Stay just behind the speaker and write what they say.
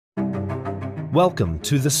Welcome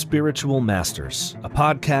to The Spiritual Masters, a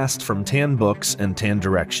podcast from Tan Books and Tan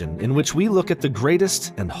Direction, in which we look at the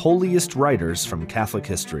greatest and holiest writers from Catholic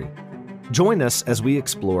history. Join us as we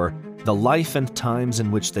explore the life and times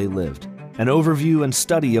in which they lived, an overview and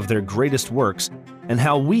study of their greatest works, and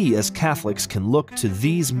how we as Catholics can look to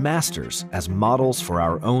these masters as models for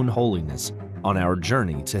our own holiness on our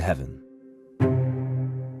journey to heaven.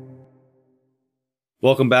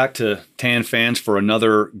 Welcome back to Tan Fans for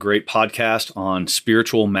another great podcast on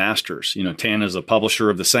spiritual masters. You know, Tan is a publisher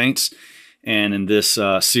of the saints, and in this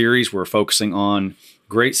series, we're focusing on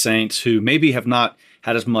great saints who maybe have not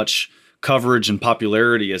had as much coverage and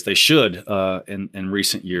popularity as they should in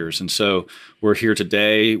recent years. And so we're here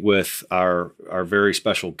today with our very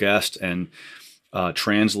special guest and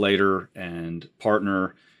translator and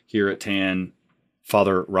partner here at Tan,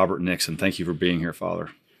 Father Robert Nixon. Thank you for being here, Father.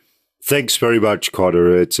 Thanks very much,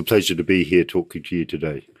 Conor. It's a pleasure to be here talking to you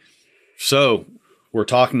today. So we're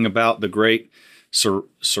talking about the great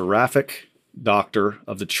Seraphic Doctor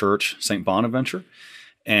of the Church, Saint Bonaventure.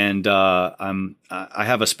 And I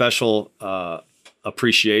have a special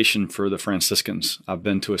appreciation for the Franciscans. I've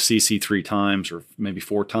been to Assisi 3 times, or maybe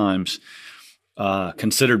 4 times.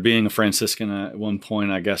 Considered being a Franciscan at one point,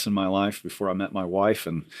 I guess, in my life before I met my wife.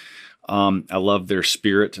 And I love their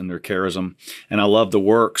spirit and their charism. And I love the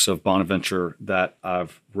works of Bonaventure that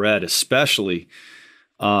I've read, especially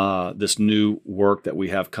this new work that we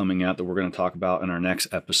have coming out that we're going to talk about in our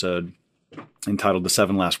next episode, entitled The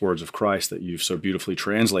 7 Last Words of Christ, that you've so beautifully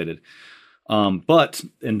translated. But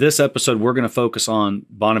in this episode, we're going to focus on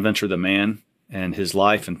Bonaventure the man and his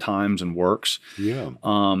life and times and works. Yeah.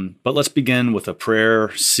 But let's begin with a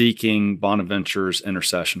prayer seeking Bonaventure's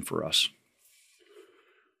intercession for us.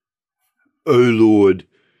 O Lord,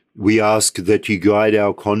 we ask that you guide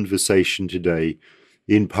our conversation today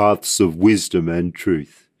in paths of wisdom and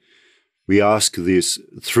truth. We ask this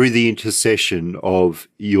through the intercession of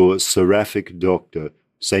your Seraphic Doctor,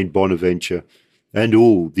 Saint Bonaventure, and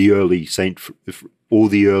all the early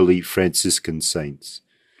Franciscan saints.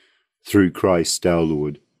 Through Christ our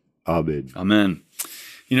Lord. Amen. Amen.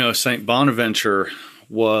 You know, Saint Bonaventure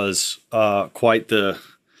was quite the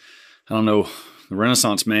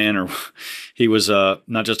Renaissance man, or he was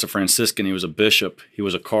not just a Franciscan, he was a bishop, he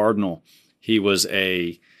was a cardinal, he was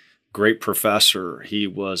a great professor, he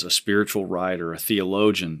was a spiritual writer, a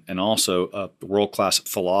theologian, and also a world-class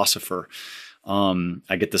philosopher.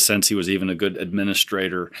 I get the sense he was even a good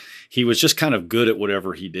administrator. He was just kind of good at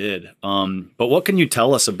whatever he did. But what can you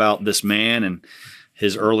tell us about this man and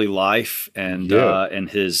his early life and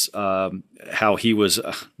his how he was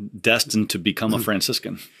destined to become a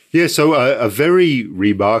Franciscan? Yeah, so a very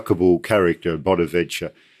remarkable character,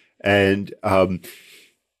 Bonaventure, and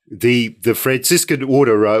the Franciscan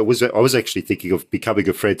order. I was actually thinking of becoming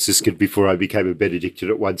a Franciscan before I became a Benedictine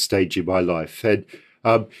at one stage in my life. And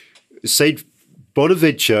Saint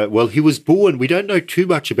Bonaventure, well, he was born. We don't know too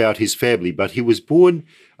much about his family, but he was born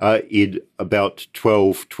in about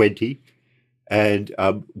 1220. And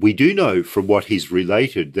we do know from what he's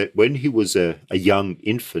related that when he was a young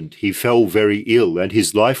infant, he fell very ill and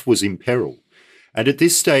his life was in peril. And at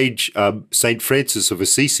this stage, St. Francis of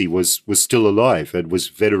Assisi was still alive and was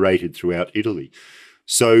venerated throughout Italy.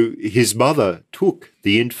 So his mother took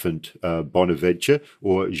the infant Bonaventure,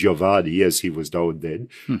 or Giovanni as he was known then,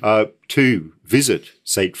 to visit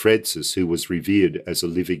St. Francis, who was revered as a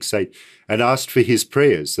living saint, and asked for his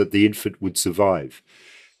prayers that the infant would survive.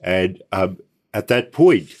 And at that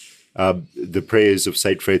point, the prayers of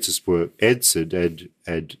St. Francis were answered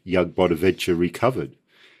and young Bonaventure recovered.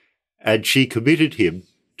 And she committed him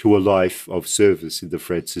to a life of service in the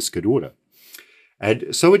Franciscan order.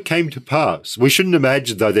 And so it came to pass. We shouldn't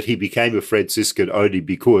imagine, though, that he became a Franciscan only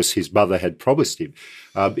because his mother had promised him.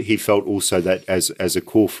 He felt also that as a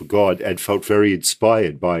call for God, and felt very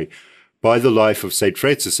inspired by the life of St.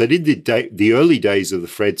 Francis. And in the early days of the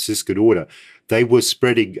Franciscan order, they were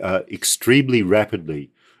spreading extremely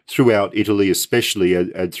rapidly throughout Italy, especially,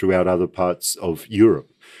 and throughout other parts of Europe.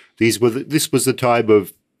 This was the time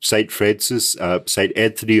of St. Francis, St.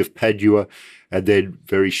 Anthony of Padua, and then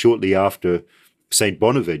very shortly after, St.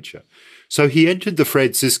 Bonaventure. So he entered the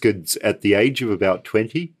Franciscans at the age of about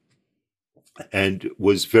 20 and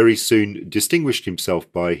was very soon distinguished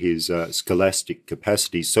himself by his scholastic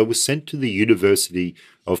capacities, so was sent to the University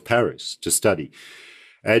of Paris to study.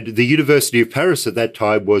 And the University of Paris at that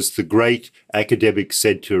time was the great academic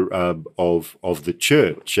center of the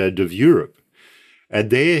Church and of Europe. And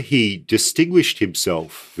there he distinguished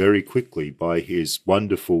himself very quickly by his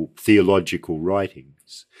wonderful theological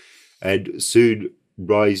writings, and soon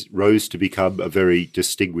rose to become a very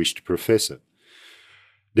distinguished professor.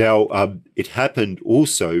 Now, it happened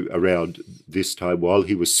also around this time while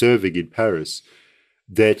he was serving in Paris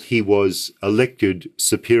that he was elected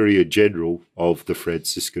Superior General of the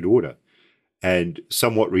Franciscan Order. And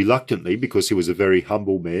somewhat reluctantly, because he was a very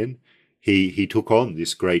humble man, he took on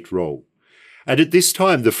this great role. And at this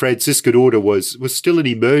time, the Franciscan Order was still an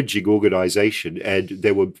emerging organization, and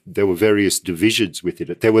there were various divisions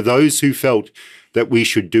within it. There were those who felt that we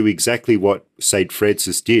should do exactly what St.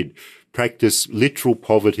 Francis did, practice literal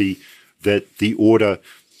poverty, that the order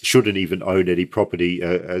shouldn't even own any property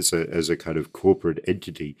as a kind of corporate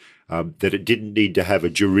entity, that it didn't need to have a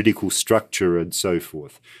juridical structure and so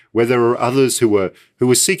forth. Where there are others who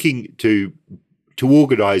were seeking to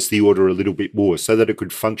organize the order a little bit more so that it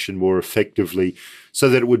could function more effectively, so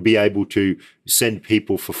that it would be able to send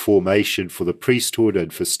people for formation for the priesthood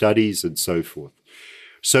and for studies and so forth.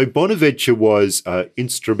 So Bonaventure was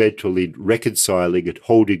instrumental in reconciling and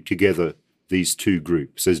holding together these two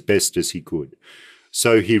groups as best as he could.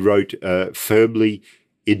 So he wrote firmly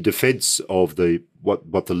in defense of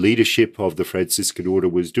what the leadership of the Franciscan Order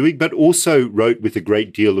was doing, but also wrote with a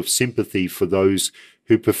great deal of sympathy for those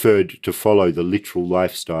who preferred to follow the literal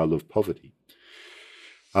lifestyle of poverty.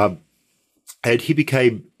 And he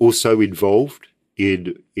became also involved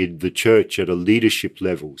in the church at a leadership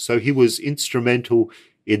level. So he was instrumental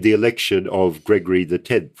in the election of Gregory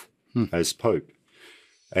X as Pope.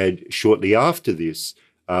 And shortly after this,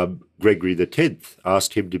 Gregory X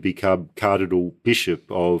asked him to become Cardinal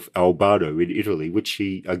Bishop of Albano in Italy, which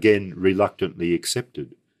he again reluctantly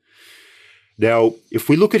accepted. Now, if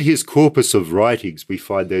we look at his corpus of writings, we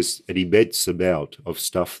find there's an immense amount of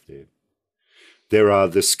stuff there. There are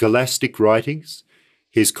the scholastic writings,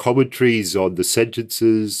 his commentaries on the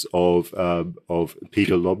sentences of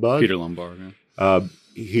Peter Lombard. Peter Lombard, yeah.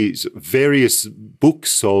 His various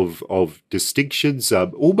books of distinctions.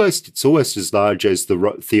 It's almost as large as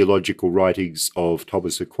the theological writings of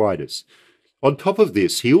Thomas Aquinas. On top of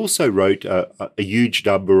this, he also wrote a huge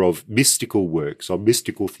number of mystical works on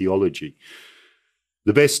mystical theology,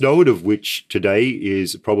 the best known of which today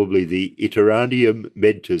is probably the Itinerarium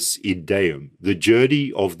Mentis in Deum, the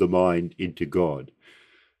journey of the mind into God.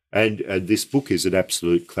 And this book is an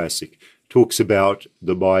absolute classic. Talks about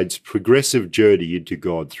the mind's progressive journey into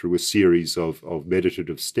God through a series of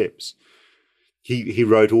meditative steps. He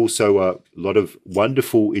wrote also a lot of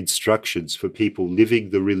wonderful instructions for people living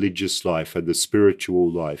the religious life and the spiritual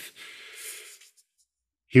life.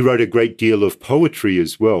 He wrote a great deal of poetry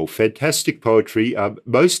as well, fantastic poetry,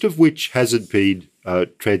 most of which hasn't been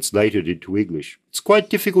translated into English. It's quite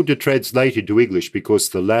difficult to translate into English because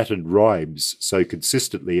the Latin rhymes so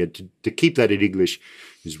consistently, and to keep that in English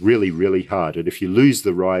is really, really hard. And if you lose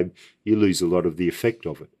the rhyme, you lose a lot of the effect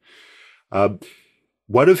of it.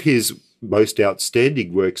 One of his most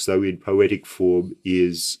outstanding works, though, in poetic form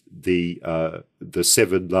is the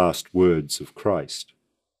 7 last words of Christ.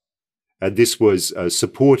 And this was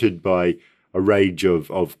supported by a range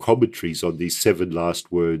of commentaries on these 7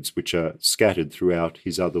 last words, which are scattered throughout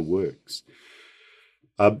his other works.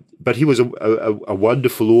 But he was a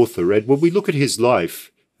wonderful author. And when we look at his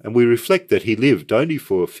life and we reflect that he lived only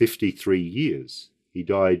for 53 years, he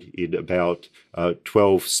died in about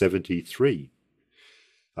 1273.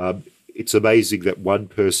 It's amazing that one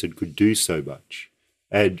person could do so much.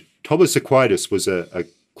 And Thomas Aquinas was a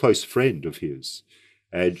close friend of his.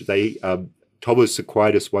 And Thomas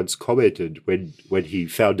Aquinas once commented when he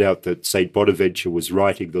found out that Saint Bonaventure was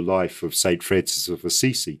writing the life of Saint Francis of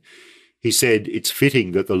Assisi, he said, it's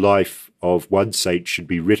fitting that the life of one saint should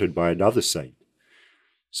be written by another saint.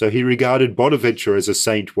 So he regarded Bonaventure as a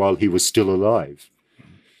saint while he was still alive.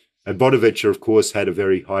 And Bonaventure, of course, had a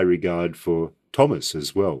very high regard for Thomas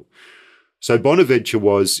as well. So Bonaventure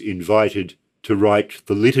was invited to write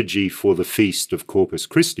the liturgy for the feast of Corpus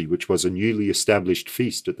Christi, which was a newly established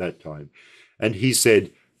feast at that time. And he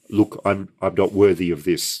said, look, I'm not worthy of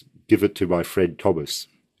this. Give it to my friend Thomas,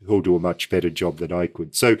 who'll do a much better job than I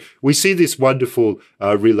could. So we see this wonderful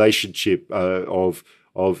relationship of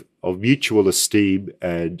mutual esteem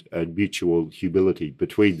and mutual humility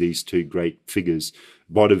between these two great figures,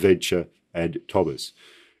 Bonaventure and Thomas.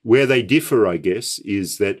 Where they differ, I guess,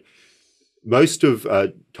 is that most of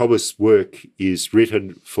Thomas' work is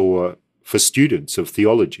written for students of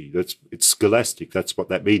theology. It's scholastic. That's what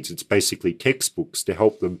that means. It's basically textbooks to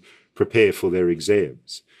help them prepare for their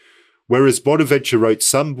exams. Whereas Bonaventure wrote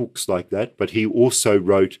some books like that, but he also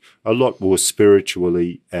wrote a lot more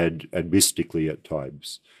spiritually and mystically at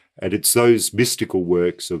times. And it's those mystical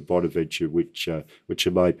works of Bonaventure which are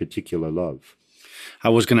my particular love. I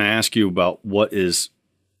was going to ask you about what is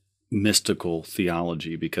mystical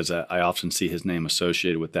theology? Because I often see his name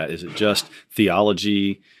associated with that. Is it just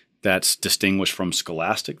theology that's distinguished from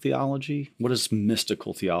scholastic theology? What does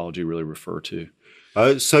mystical theology really refer to?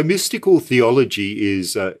 So mystical theology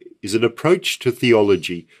is an approach to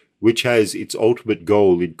theology which has its ultimate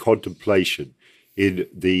goal in contemplation, in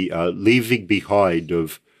the leaving behind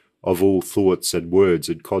of all thoughts and words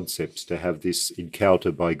and concepts, to have this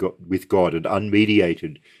encounter with God, an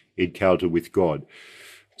unmediated encounter with God.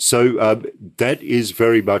 So that is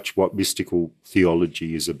very much what mystical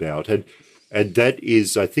theology is about, and that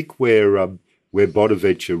is, I think, where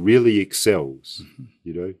Bonaventure really excels. Mm-hmm.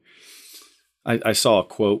 You know, I saw a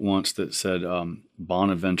quote once that said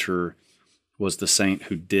Bonaventure was the saint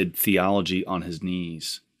who did theology on his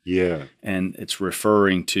knees. Yeah, and it's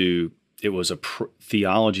referring to, it was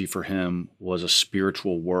theology for him was a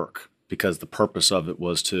spiritual work, because the purpose of it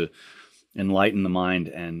was to enlighten the mind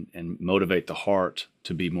and motivate the heart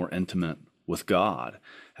to be more intimate with God,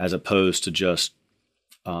 as opposed to just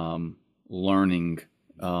learning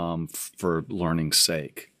for learning's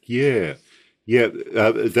sake. Yeah.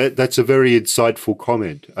 That's a very insightful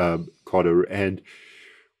comment, Conor. And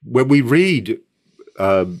when we read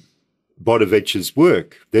Bonaventure's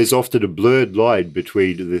work, there's often a blurred line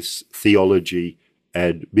between this theology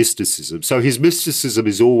and mysticism. So his mysticism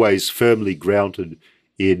is always firmly grounded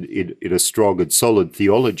in a strong and solid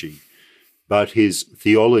theology, but his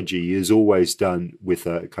theology is always done with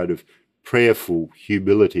a kind of prayerful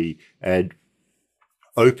humility and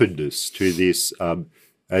openness to this,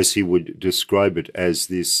 as he would describe it, as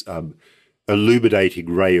this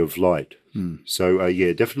illuminating ray of light. So,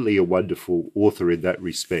 definitely a wonderful author in that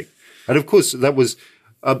respect. And of course, that was,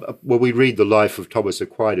 when we read the life of Thomas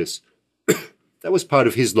Aquinas, that was part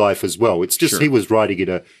of his life as well. It's just, sure, he was writing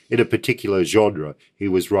in a particular genre. He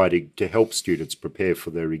was writing to help students prepare for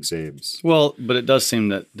their exams. Well, but it does seem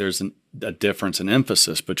that there's a difference in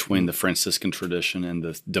emphasis between the Franciscan tradition and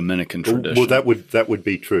the Dominican tradition. Well, that would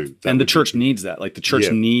be true. And the church needs that. Like the church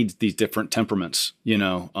needs these different temperaments,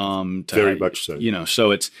 very much so. So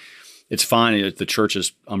it's fine. The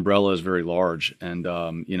church's umbrella is very large, and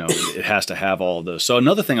it has to have all of those. So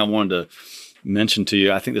another thing I wanted to mention to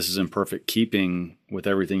you, I think this is in perfect keeping with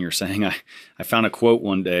everything you're saying. I found a quote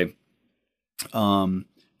one day,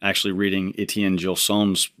 actually reading Etienne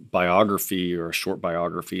Gilson's biography, or a short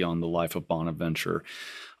biography on the life of Bonaventure.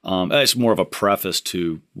 It's more of a preface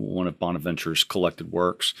to one of Bonaventure's collected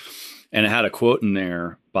works. And it had a quote in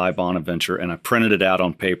there by Bonaventure, and I printed it out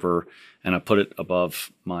on paper and I put it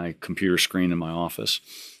above my computer screen in my office.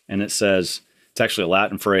 And it says, it's actually a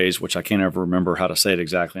Latin phrase, which I can't ever remember how to say it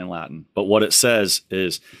exactly in Latin. But what it says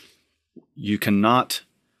is, you cannot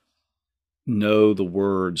know the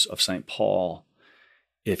words of St. Paul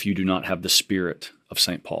if you do not have the spirit of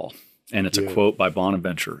St. Paul. And it's a quote by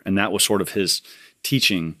Bonaventure. And that was sort of his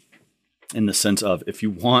teaching, in the sense of, if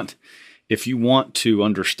you want to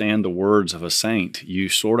understand the words of a saint, you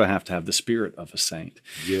sort of have to have the spirit of a saint.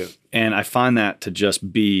 Yeah. And I find that to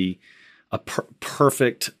just be a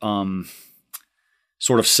perfect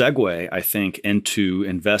sort of segue, I think, into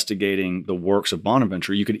investigating the works of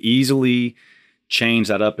Bonaventure. You could easily change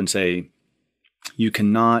that up and say, you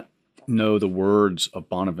cannot know the words of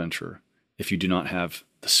Bonaventure if you do not have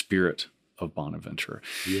the spirit of Bonaventure.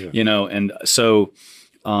 Yeah. And so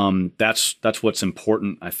that's what's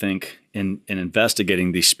important, I think, in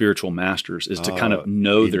investigating these spiritual masters, is to kind of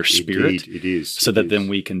know their spirit. Indeed, it is. So that then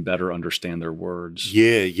we can better understand their words.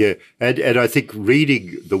 Yeah. And I think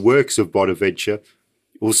reading the works of Bonaventure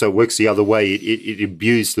also works the other way. It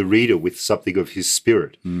imbues the reader with something of his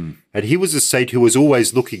spirit. And he was a saint who was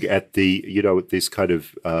always looking at this kind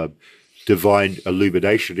of divine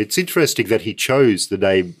illumination. It's interesting that he chose the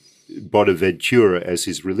name Bonaventura as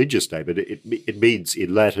his religious name, and it means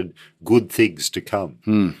in Latin good things to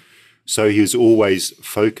come. So he was always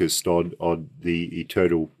focused on the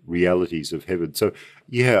eternal realities of heaven. So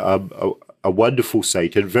a wonderful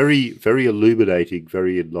saint, and very, very illuminating,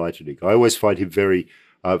 very enlightening. I always find him very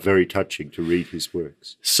touching to read his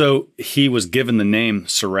works. So he was given the name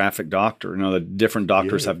Seraphic Doctor. The different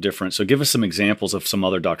doctors have different. So give us some example of some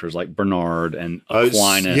other doctors like Bernard and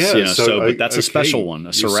Aquinas. But that's a special one.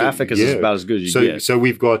 A seraphic is about as good as you get. So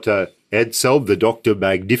we've got Anselm, the Doctor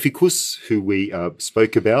Magnificus, who we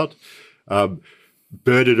spoke about.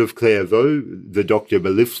 Bernard of Clairvaux, the Doctor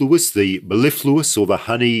Mellifluous, or the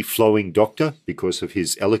honey-flowing doctor, because of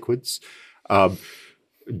his eloquence.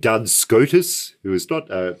 Duns Scotus, who is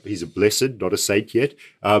he's a blessed, not a saint yet,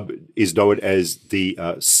 is known as the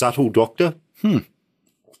subtle doctor.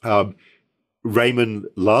 Raymond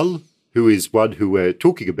Lull, who is one who we're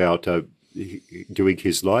talking about doing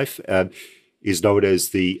his life. is known as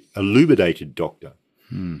the illuminated doctor.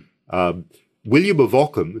 William of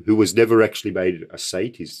Ockham, who was never actually made a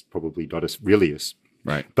saint, he's probably not really a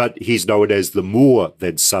Right. but he's known as the more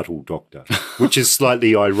than subtle doctor, which is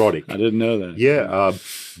slightly ironic. I didn't know that. Yeah.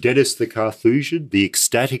 Dennis the Carthusian, the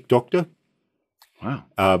ecstatic doctor.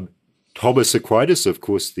 Wow. Thomas Aquinas, of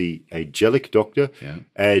course, the angelic doctor. Yeah.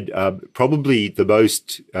 And probably the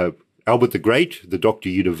most, Albert the Great, the Doctor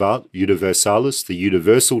Universalis, the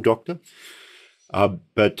universal doctor.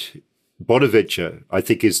 But Bonaventure, I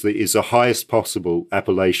think, is the highest possible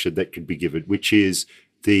appellation that can be given, which is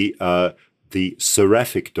the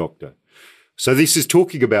Seraphic Doctor. So this is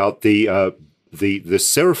talking about the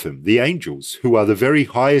seraphim, the angels, who are the very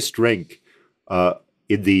highest rank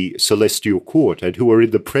in the celestial court and who are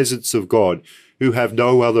in the presence of God, who have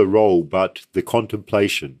no other role but the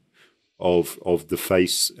contemplation of the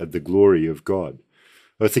face and the glory of God.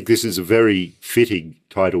 I think this is a very fitting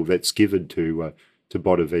title that's given to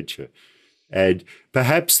Bonaventure. And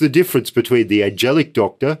perhaps the difference between the angelic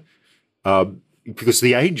doctor, because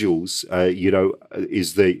the angels,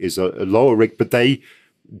 is a lower rank, but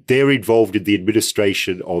they're involved in the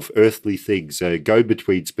administration of earthly things,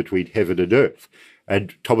 go-betweens between heaven and earth.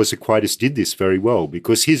 And Thomas Aquinas did this very well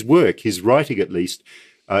because his work, his writing at least,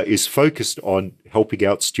 is focused on helping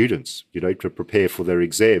out students, to prepare for their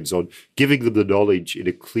exams, on giving them the knowledge in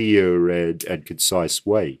a clear and concise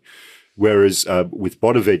way. Whereas with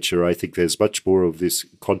Bonaventure, I think there's much more of this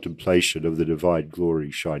contemplation of the divine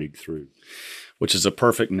glory shining through. Which is a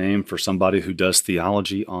perfect name for somebody who does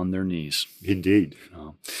theology on their knees. Indeed.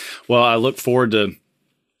 Well, I look forward to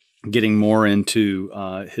getting more into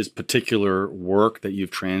his particular work that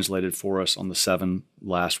you've translated for us on the 7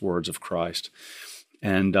 last words of Christ.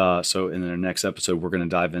 And so in the next episode, we're going to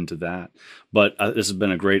dive into that. But this has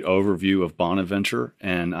been a great overview of Bonaventure,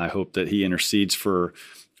 and I hope that he intercedes for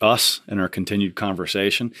us in our continued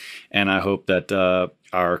conversation. And I hope that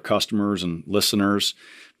our customers and listeners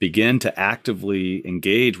begin to actively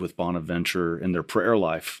engage with Bonaventure in their prayer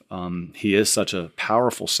life. He is such a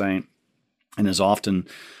powerful saint and is often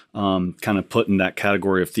kind of put in that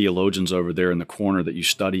category of theologians over there in the corner that you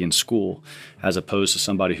study in school, as opposed to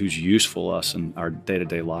somebody who's useful to us in our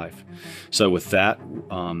day-to-day life. So with that,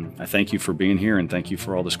 I thank you for being here, and thank you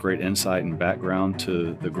for all this great insight and background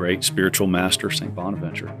to the great spiritual master, Saint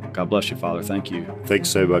Bonaventure. God bless you, Father. Thank you. Thanks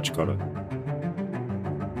so much, Conor.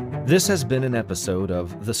 This has been an episode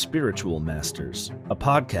of The Spiritual Masters, a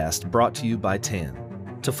podcast brought to you by TAN.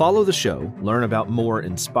 To follow the show, learn about more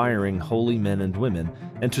inspiring holy men and women,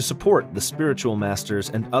 and to support the Spiritual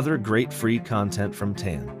Masters and other great free content from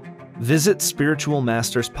TAN, visit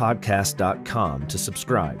spiritualmasterspodcast.com to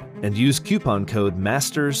subscribe and use coupon code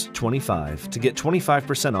MASTERS25 to get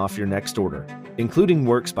 25% off your next order, including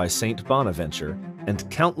works by Saint Bonaventure and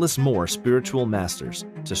countless more spiritual masters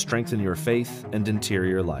to strengthen your faith and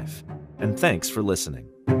interior life. And thanks for listening.